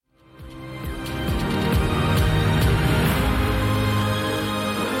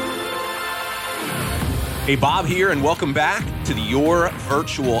Hey, Bob here, and welcome back to the Your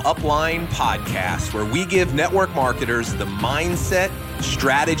Virtual Upline podcast, where we give network marketers the mindset,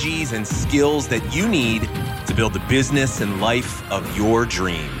 strategies, and skills that you need to build the business and life of your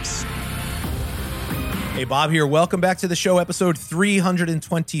dreams. Hey, Bob here. Welcome back to the show, episode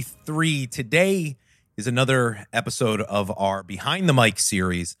 323. Today is another episode of our Behind the Mic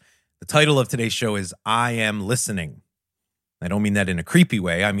series. The title of today's show is I Am Listening. I don't mean that in a creepy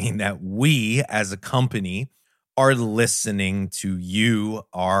way. I mean that we as a company are listening to you,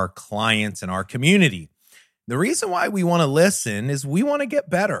 our clients, and our community. The reason why we want to listen is we want to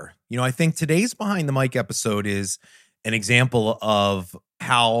get better. You know, I think today's Behind the Mic episode is an example of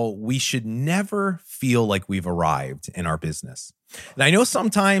how we should never feel like we've arrived in our business. And I know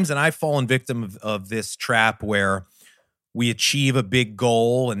sometimes, and I've fallen victim of this trap where we achieve a big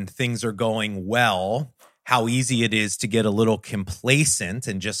goal and things are going well, how easy it is to get a little complacent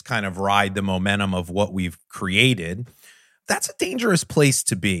and just kind of ride the momentum of what we've created. That's a dangerous place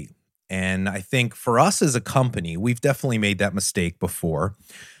to be. And I think for us as a company, we've definitely made that mistake before.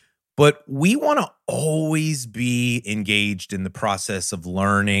 But we want to always be engaged in the process of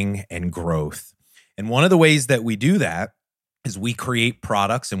learning and growth. And one of the ways that we do that is we create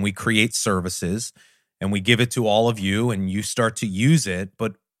products and we create services and we give it to all of you and you start to use it.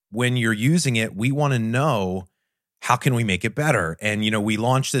 But when you're using it, we want to know how can we make it better. And, you know, we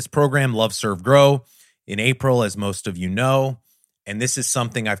launched this program, Love, Serve, Grow, in April, as most of you know. And this is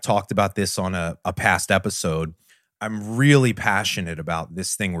something I've talked about this on a past episode. I'm really passionate about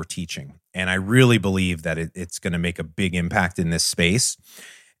this thing we're teaching. And I really believe that it's going to make a big impact in this space.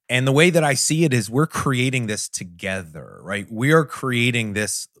 And the way that I see it is we're creating this together, right? We are creating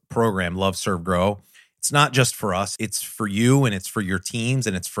this program, Love, Serve, Grow. It's not just for us, it's for you and it's for your teams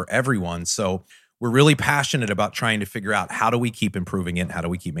and it's for everyone. So we're really passionate about trying to figure out how do we keep improving it and how do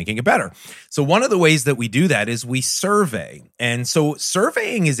we keep making it better. So one of the ways that we do that is we survey. And so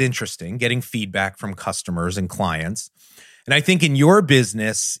surveying is interesting, getting feedback from customers and clients. And I think in your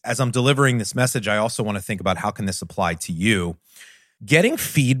business, as I'm delivering this message, I also want to think about how can this apply to you. Getting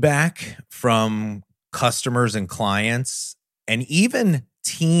feedback from customers and clients and even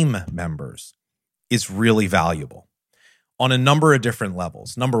team members is really valuable on a number of different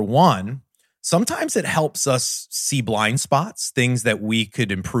levels. Number one, sometimes it helps us see blind spots, things that we could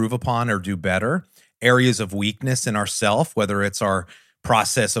improve upon or do better, areas of weakness in ourselves, whether it's our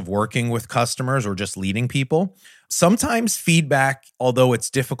process of working with customers or just leading people. Sometimes feedback, although it's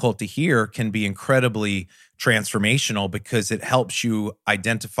difficult to hear, can be incredibly transformational because it helps you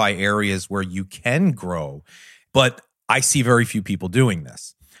identify areas where you can grow. But I see very few people doing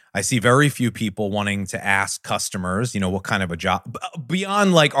this. I see very few people wanting to ask customers, you know, what kind of a job,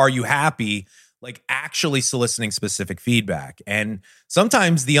 beyond like, are you happy? Like actually soliciting specific feedback. And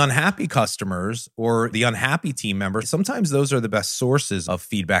sometimes the unhappy customers or the unhappy team members, sometimes those are the best sources of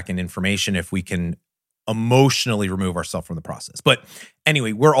feedback and information if we can emotionally remove ourselves from the process. But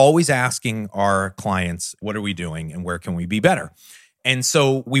anyway, we're always asking our clients, what are we doing and where can we be better? And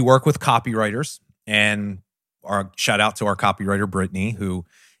so we work with copywriters, and our shout out to our copywriter, Brittany, who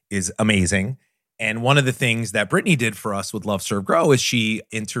is amazing. And one of the things that Brittany did for us with Love, Serve, Grow is she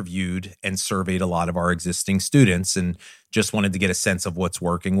interviewed and surveyed a lot of our existing students and just wanted to get a sense of what's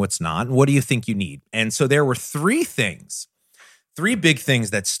working, what's not, and what do you think you need? And so there were three big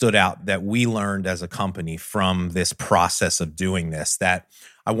things that stood out that we learned as a company from this process of doing this that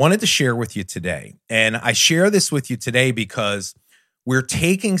I wanted to share with you today. And I share this with you today because we're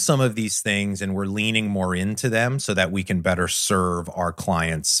taking some of these things and we're leaning more into them so that we can better serve our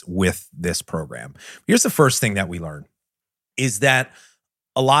clients with this program. Here's the first thing that we learned is that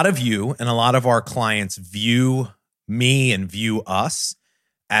a lot of you and a lot of our clients view me and view us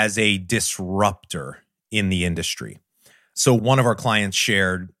as a disruptor in the industry. So one of our clients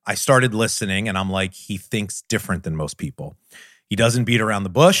shared, I started listening and I'm like, he thinks different than most people. He doesn't beat around the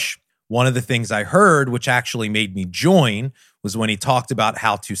bush. One of the things I heard, which actually made me join, was when he talked about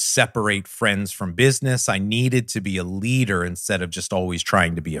how to separate friends from business. I needed to be a leader instead of just always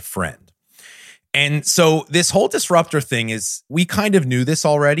trying to be a friend. And so this whole disruptor thing is, we kind of knew this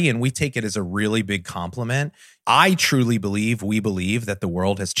already and we take it as a really big compliment. I truly believe, we believe that the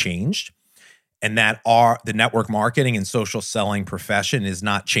world has changed and that the network marketing and social selling profession is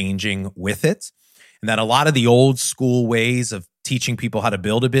not changing with it. And that a lot of the old school ways of teaching people how to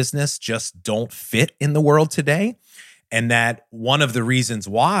build a business just don't fit in the world today. And that one of the reasons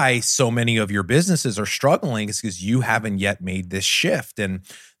why so many of your businesses are struggling is because you haven't yet made this shift. And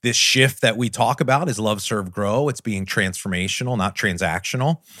this shift that we talk about is Love, Serve, Grow. It's being transformational, not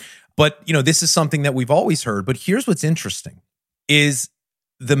transactional. But, you know, this is something that we've always heard. But here's what's interesting is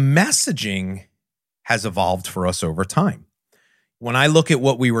the messaging has evolved for us over time. When I look at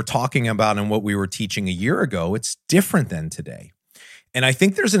what we were talking about and what we were teaching a year ago, it's different than today. And I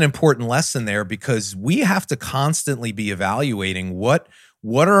think there's an important lesson there because we have to constantly be evaluating what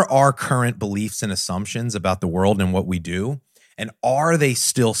are our current beliefs and assumptions about the world and what we do, and are they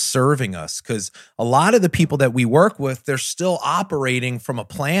still serving us? Because a lot of the people that we work with, they're still operating from a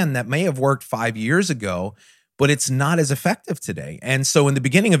plan that may have worked 5 years ago, but it's not as effective today. And so in the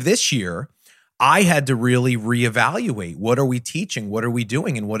beginning of this year, I had to really reevaluate what are we teaching, what are we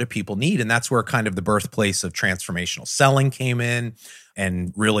doing, and what do people need? And that's where kind of the birthplace of transformational selling came in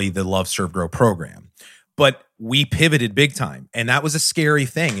and really the Love, Serve, Grow program. But we pivoted big time, and that was a scary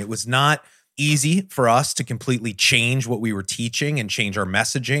thing. It was not easy for us to completely change what we were teaching and change our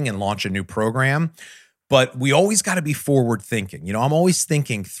messaging and launch a new program. But we always got to be forward thinking. I'm always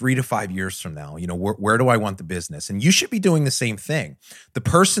thinking 3 to 5 years from now, where do I want the business? And you should be doing the same thing. The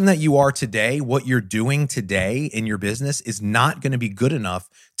person that you are today, what you're doing today in your business is not going to be good enough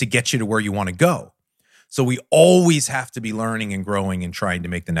to get you to where you want to go. So we always have to be learning and growing and trying to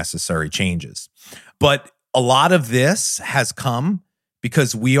make the necessary changes. But a lot of this has come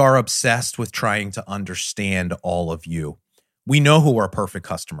because we are obsessed with trying to understand all of you. We know who our perfect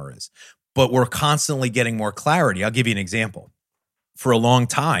customer is, but we're constantly getting more clarity. I'll give you an example. For a long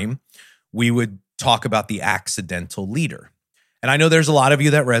time, we would talk about the accidental leader. And I know there's a lot of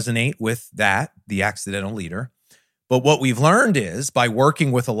you that resonate with that, the accidental leader. But what we've learned is by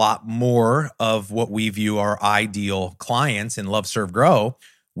working with a lot more of what we view our ideal clients in Love, Serve, Grow,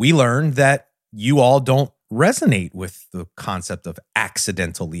 we learned that you all don't resonate with the concept of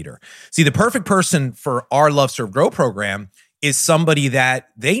accidental leader. See, the perfect person for our Love, Serve, Grow program is somebody that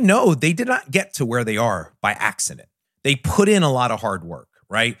they know they did not get to where they are by accident. They put in a lot of hard work,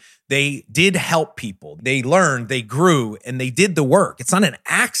 right? They did help people. They learned, they grew, and they did the work. It's not an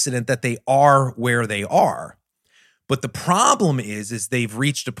accident that they are where they are. But the problem is they've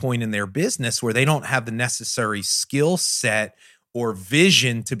reached a point in their business where they don't have the necessary skill set or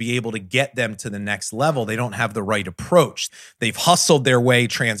vision to be able to get them to the next level. They don't have the right approach. They've hustled their way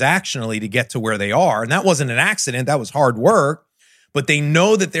transactionally to get to where they are. And that wasn't an accident. That was hard work. But they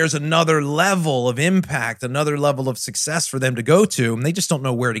know that there's another level of impact, another level of success for them to go to, and they just don't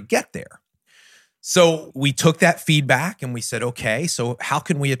know where to get there. So we took that feedback and we said, okay, so how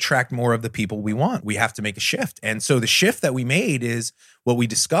can we attract more of the people we want? We have to make a shift. And so the shift that we made is what we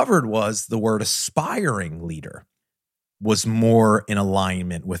discovered was the word aspiring leader was more in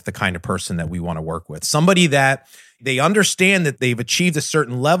alignment with the kind of person that we want to work with. Somebody that they understand that they've achieved a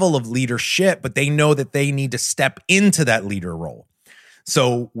certain level of leadership, but they know that they need to step into that leader role.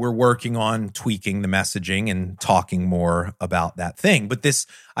 So we're working on tweaking the messaging and talking more about that thing. But this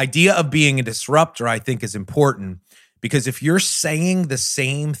idea of being a disruptor, I think, is important because if you're saying the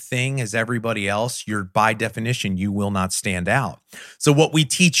same thing as everybody else, you're by definition, you will not stand out. So what we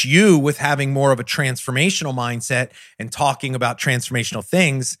teach you with having more of a transformational mindset and talking about transformational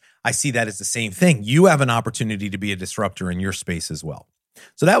things, I see that as the same thing. You have an opportunity to be a disruptor in your space as well.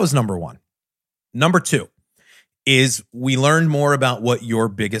 So that was number one. Number two is we learned more about what your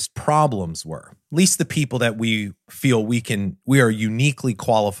biggest problems were, at least the people that we feel we are uniquely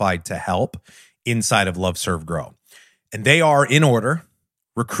qualified to help inside of Love, Serve, Grow. And they are in order.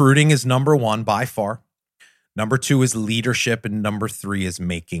 Recruiting is number one by far. Number two is leadership. And number three is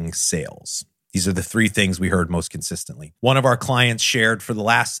making sales. These are the three things we heard most consistently. One of our clients shared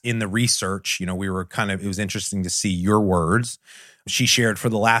in the research, it was interesting to see your words. She shared for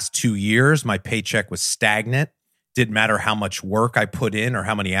the last 2 years, my paycheck was stagnant. Didn't matter how much work I put in or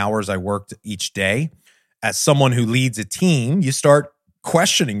how many hours I worked each day. As someone who leads a team, you start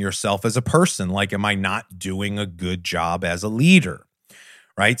questioning yourself as a person. Like, am I not doing a good job as a leader?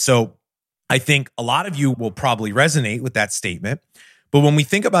 Right? So I think a lot of you will probably resonate with that statement. But when we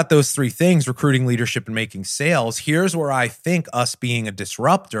think about those three things, recruiting, leadership, and making sales, here's where I think us being a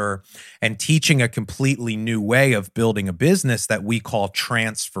disruptor and teaching a completely new way of building a business that we call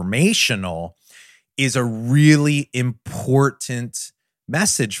transformational is a really important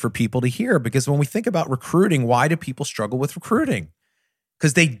message for people to hear. Because when we think about recruiting, why do people struggle with recruiting?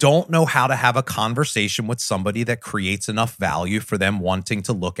 Because they don't know how to have a conversation with somebody that creates enough value for them wanting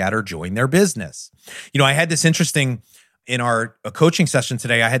to look at or join their business. I had this interesting, in a coaching session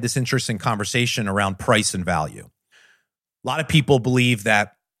today, I had this interesting conversation around price and value. A lot of people believe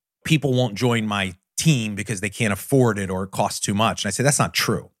that people won't join my team because they can't afford it or it costs too much. And I say, that's not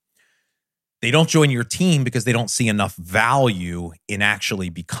true. They don't join your team because they don't see enough value in actually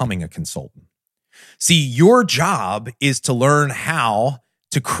becoming a consultant. See, your job is to learn how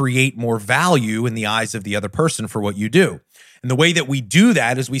to create more value in the eyes of the other person for what you do. And the way that we do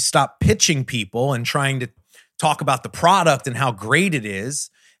that is we stop pitching people and trying to talk about the product and how great it is.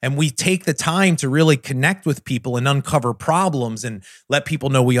 And we take the time to really connect with people and uncover problems and let people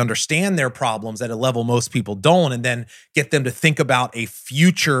know we understand their problems at a level most people don't, and then get them to think about a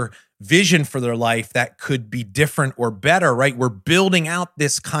future vision for their life that could be different or better, right? We're building out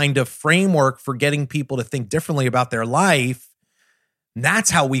this kind of framework for getting people to think differently about their life. And that's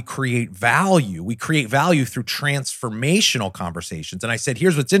how we create value. We create value through transformational conversations. And I said,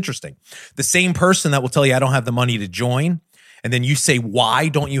 here's what's interesting. The same person that will tell you, I don't have the money to join, and then you say, why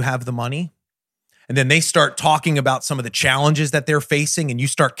don't you have the money? And then they start talking about some of the challenges that they're facing, and you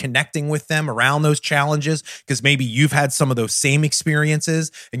start connecting with them around those challenges because maybe you've had some of those same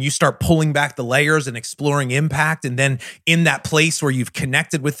experiences, and you start pulling back the layers and exploring impact. And then in that place where you've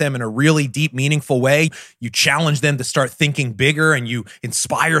connected with them in a really deep, meaningful way, you challenge them to start thinking bigger and you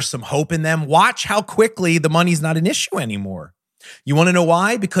inspire some hope in them. Watch how quickly the money's not an issue anymore. You want to know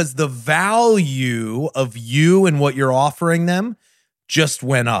why? Because the value of you and what you're offering them just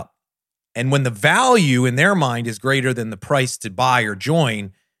went up. And when the value in their mind is greater than the price to buy or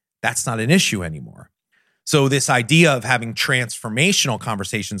join, that's not an issue anymore. So this idea of having transformational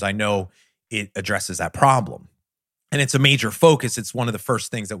conversations, I know it addresses that problem. And it's a major focus. It's one of the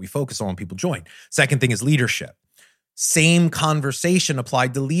first things that we focus on when people join. Second thing is leadership. Same conversation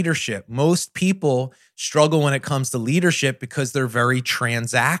applied to leadership. Most people struggle when it comes to leadership because they're very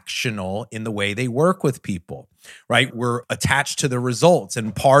transactional in the way they work with people, right? We're attached to the results.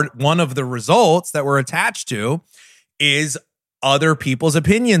 And one of the results that we're attached to is other people's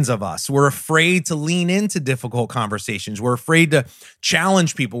opinions of us. We're afraid to lean into difficult conversations. We're afraid to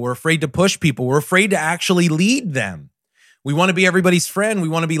challenge people. We're afraid to push people. We're afraid to actually lead them. We want to be everybody's friend. We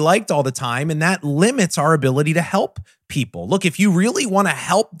want to be liked all the time. And that limits our ability to help people. Look, if you really want to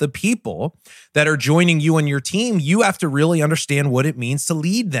help the people that are joining you and your team, you have to really understand what it means to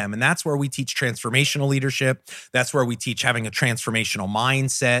lead them. And that's where we teach transformational leadership. That's where we teach having a transformational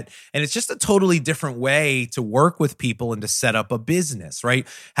mindset. And it's just a totally different way to work with people and to set up a business, right?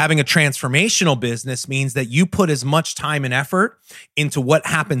 Having a transformational business means that you put as much time and effort into what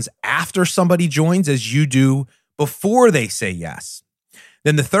happens after somebody joins as you do before they say yes.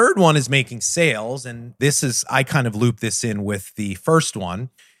 Then the third one is making sales. And I kind of loop this in with the first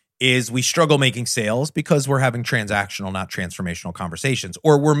one, is we struggle making sales because we're having transactional, not transformational conversations.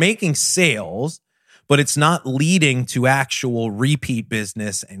 Or we're making sales, but it's not leading to actual repeat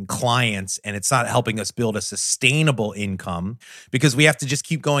business and clients, and it's not helping us build a sustainable income because we have to just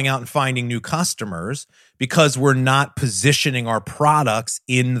keep going out and finding new customers because we're not positioning our products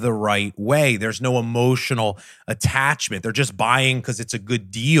in the right way. There's no emotional attachment. They're just buying because it's a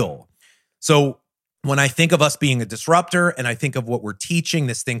good deal. So when I think of us being a disruptor and I think of what we're teaching,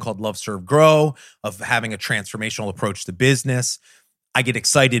 this thing called Love, Serve, Grow, of having a transformational approach to business, I get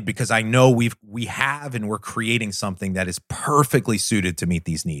excited because I know we have and we're creating something that is perfectly suited to meet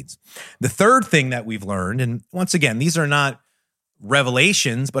these needs. The third thing that we've learned, and once again, these are not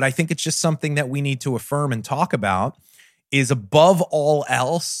revelations, but I think it's just something that we need to affirm and talk about, is above all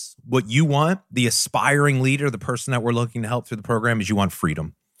else, what you want, the aspiring leader, the person that we're looking to help through the program, is you want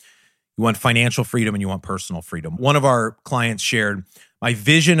freedom. You want financial freedom and you want personal freedom. One of our clients shared, my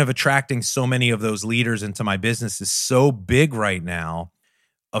vision of attracting so many of those leaders into my business is so big right now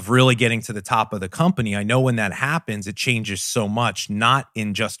of really getting to the top of the company. I know when that happens, it changes so much, not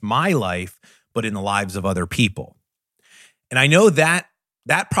in just my life, but in the lives of other people. And I know that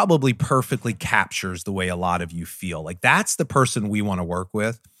probably perfectly captures the way a lot of you feel. Like that's the person we want to work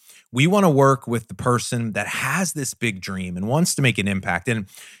with. We want to work with the person that has this big dream and wants to make an impact. And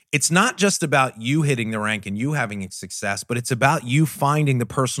it's not just about you hitting the rank and you having success, but it's about you finding the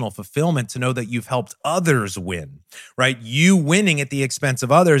personal fulfillment to know that you've helped others win, right? You winning at the expense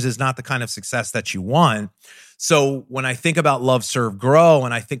of others is not the kind of success that you want. So when I think about Love, Serve, Grow,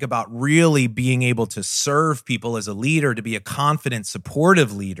 and I think about really being able to serve people as a leader, to be a confident,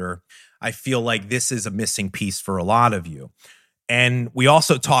 supportive leader, I feel like this is a missing piece for a lot of you. And we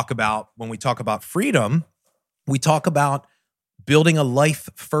also talk about, when we talk about freedom, we talk about building a life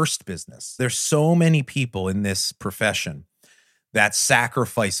first business. There's so many people in this profession that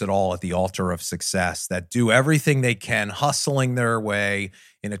sacrifice it all at the altar of success, that do everything they can, hustling their way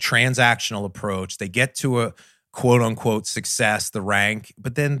in a transactional approach. They get to a quote unquote success, the rank,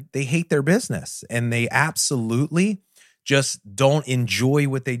 but then they hate their business and they absolutely just don't enjoy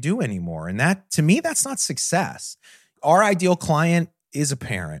what they do anymore. And that, to me, that's not success. Our ideal client is a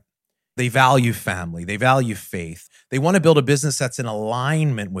parent. They value family. They value faith. They want to build a business that's in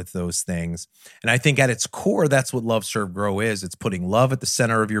alignment with those things. And I think at its core, that's what Love, Serve, Grow is. It's putting love at the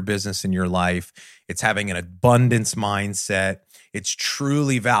center of your business and your life. It's having an abundance mindset. It's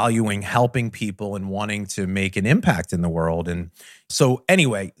truly valuing helping people and wanting to make an impact in the world. And so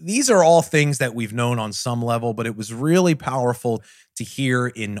anyway, these are all things that we've known on some level, but it was really powerful to hear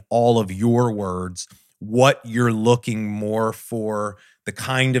in all of your words what you're looking more for, the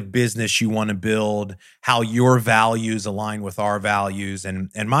kind of business you want to build, how your values align with our values. And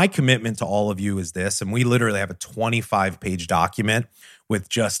my commitment to all of you is this, and we literally have a 25-page document with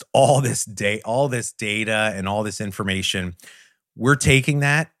just all this data and all this information. We're taking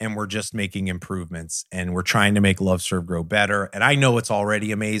that and we're just making improvements, and we're trying to make Love, Serve, Grow better. And I know it's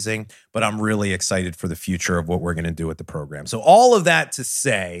already amazing, but I'm really excited for the future of what we're going to do with the program. So all of that to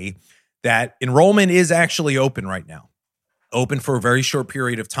say that enrollment is actually open right now. Open for a very short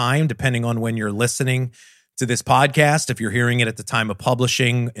period of time, depending on when you're listening to this podcast. If you're hearing it at the time of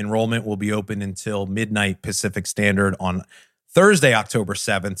publishing, enrollment will be open until midnight Pacific Standard on Thursday, October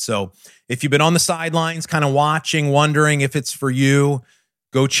 7th. So if you've been on the sidelines, kind of watching, wondering if it's for you,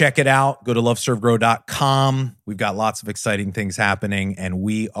 go check it out. Go to loveservegrow.com. We've got lots of exciting things happening, and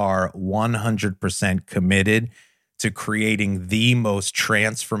we are 100% committed to creating the most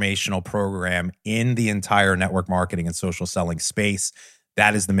transformational program in the entire network marketing and social selling space.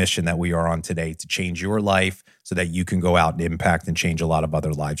 That is the mission that we are on today, to change your life so that you can go out and impact and change a lot of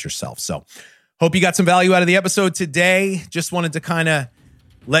other lives yourself. So hope you got some value out of the episode today. Just wanted to kind of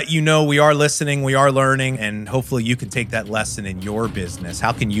let you know we are listening, we are learning, and hopefully you can take that lesson in your business.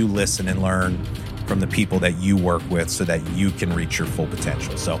 How can you listen and learn from the people that you work with so that you can reach your full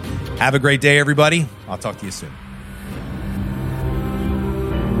potential? So have a great day, everybody. I'll talk to you soon.